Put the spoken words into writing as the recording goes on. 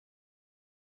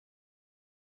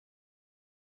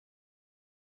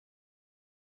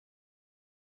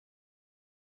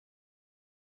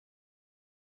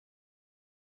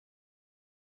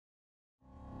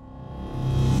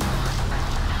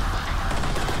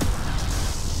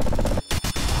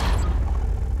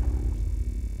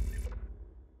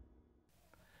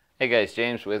Hey guys,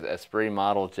 James with Esprit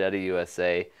Model Jetty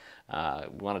USA.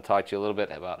 We want to talk to you a little bit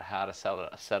about how to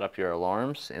set up your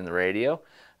alarms in the radio.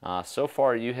 So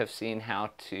far you have seen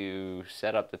how to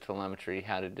set up the telemetry,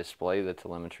 how to display the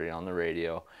telemetry on the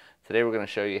radio. Today we're going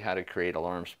to show you how to create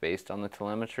alarms based on the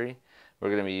telemetry. We're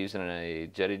going to be using a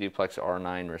Jetty Duplex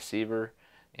R9 receiver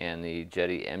and the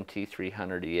Jetty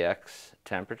MT300EX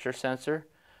temperature sensor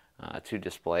to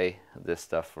display this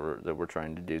stuff that we're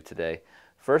trying to do today.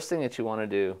 First thing that you want to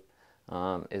do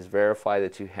is verify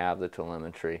that you have the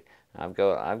telemetry. I've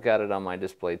got it on my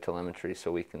display telemetry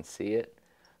so we can see it.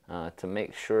 To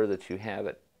make sure that you have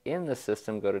it in the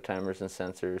system, go to Timers and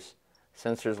Sensors,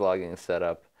 Sensors Logging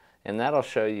Setup, and that'll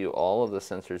show you all of the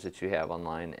sensors that you have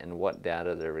online and what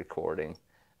data they're recording.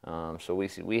 So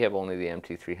we have only the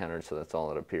MT300, so that's all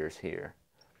that appears here.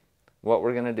 What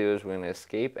we're going to do is we're going to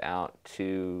escape out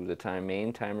to the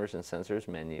main Timers and Sensors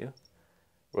menu.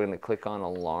 We're going to click on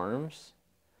Alarms.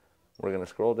 We're going to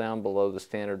scroll down below the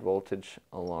standard voltage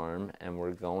alarm, and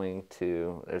we're going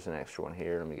to, there's an extra one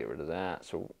here, let me get rid of that.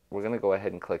 So we're going to go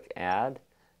ahead and click Add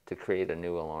to create a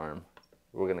new alarm.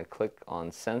 We're going to click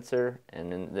on Sensor,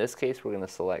 and in this case we're going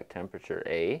to select Temperature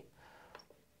A.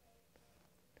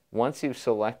 Once you've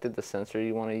selected the sensor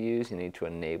you want to use, you need to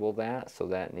enable that, so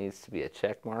that needs to be a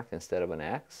check mark instead of an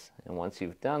X. And once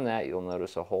you've done that, you'll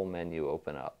notice a whole menu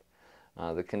open up.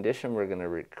 The condition we're going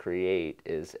to create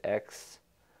is X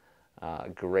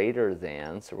greater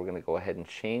than, so we're going to go ahead and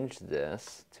change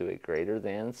this to a greater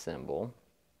than symbol,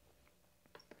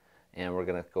 and we're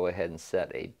going to go ahead and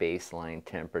set a baseline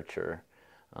temperature.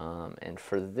 And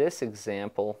for this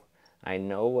example, I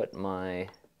know what my,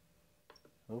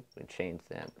 we changed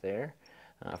that there.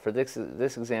 For this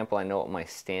example, I know what my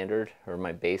standard or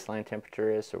my baseline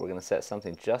temperature is, so we're going to set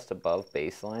something just above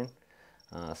baseline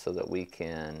so that we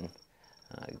can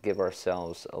give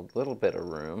ourselves a little bit of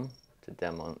room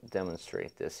to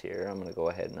demonstrate this here. I'm going to go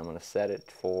ahead and I'm going to set it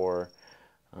for,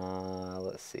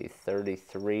 let's see,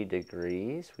 33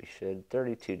 degrees.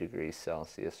 32 degrees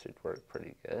Celsius should work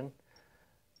pretty good.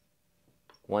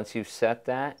 Once you've set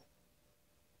that,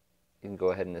 you can go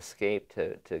ahead and escape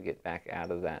to get back out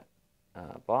of that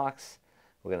box.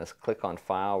 We're going to click on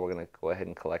File. We're going to go ahead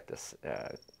and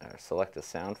select a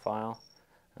sound file.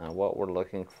 What we're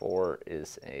looking for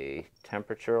is a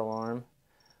temperature alarm.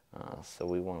 So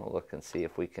we want to look and see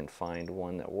if we can find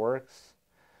one that works.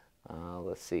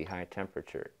 Let's see, high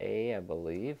temperature A, I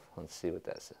believe. Let's see what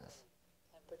that says.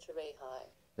 Temperature A high.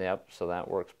 Yep, so that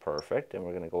works perfect. And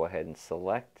we're going to go ahead and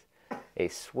select a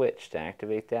switch to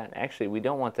activate that. Actually, we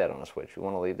don't want that on a switch. We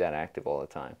want to leave that active all the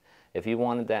time. If you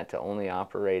wanted that to only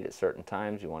operate at certain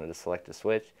times, you wanted to select a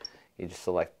switch, you just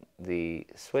select the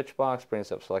switch box,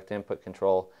 brings up Select Input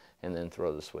Control, and then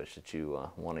throw the switch that you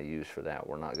want to use for that.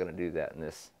 We're not going to do that in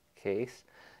this case.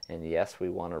 And yes, we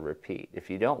want to repeat. If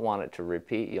you don't want it to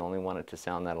repeat, you only want it to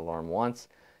sound that alarm once,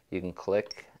 you can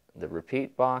click the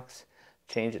repeat box,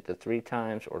 change it to 3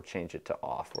 times, or change it to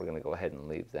off. We're going to go ahead and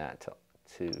leave that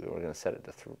we're going to set it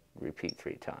to repeat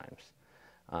 3 times.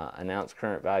 Announce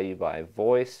current value by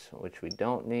voice, which we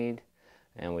don't need,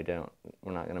 and we're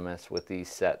not going to mess with the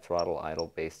set throttle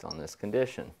idle based on this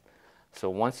condition. So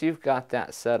once you've got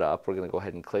that set up, we're going to go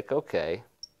ahead and click OK,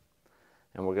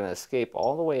 and we're going to escape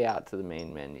all the way out to the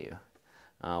main menu.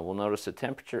 We'll notice the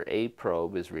temperature A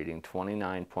probe is reading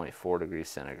 29.4 degrees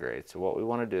centigrade. So what we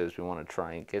want to do is we want to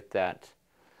try and get that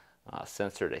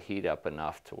sensor to heat up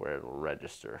enough to where it'll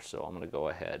register. So I'm going to go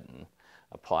ahead and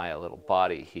apply a little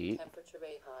body heat. Temperature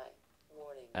A high.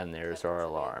 Warning. And there's our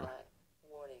alarm.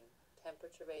 Warning.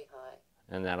 Temperature A high.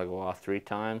 And that'll go off 3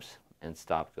 times and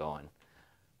stop going.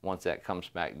 Once that comes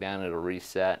back down, it'll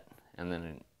reset, and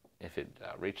then if it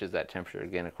reaches that temperature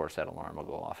again, of course that alarm will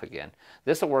go off again.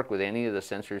 This will work with any of the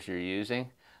sensors you're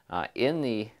using. In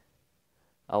the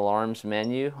alarms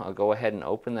menu, I'll go ahead and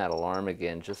open that alarm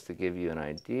again just to give you an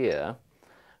idea.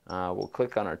 We'll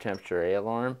click on our temperature A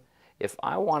alarm. If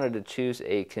I wanted to choose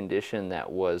a condition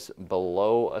that was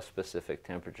below a specific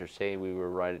temperature, say we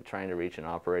were trying to reach an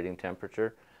operating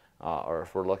temperature, or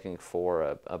if we're looking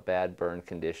for a bad burn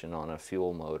condition on a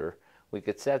fuel motor, we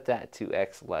could set that to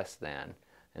X less than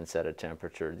and set a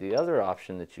temperature. The other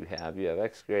option that you have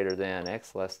X greater than,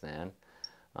 X less than,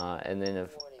 and then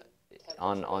if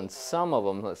on some of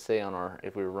them, let's say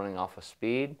if we were running off a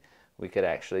speed, we could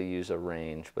actually use a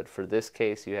range. But for this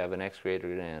case, you have an X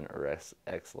greater than or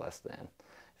X less than.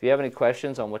 If you have any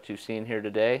questions on what you've seen here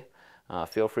today,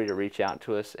 feel free to reach out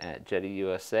to us at Jetty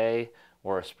USA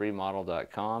or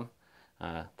espritmodel.com.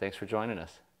 Thanks for joining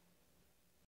us.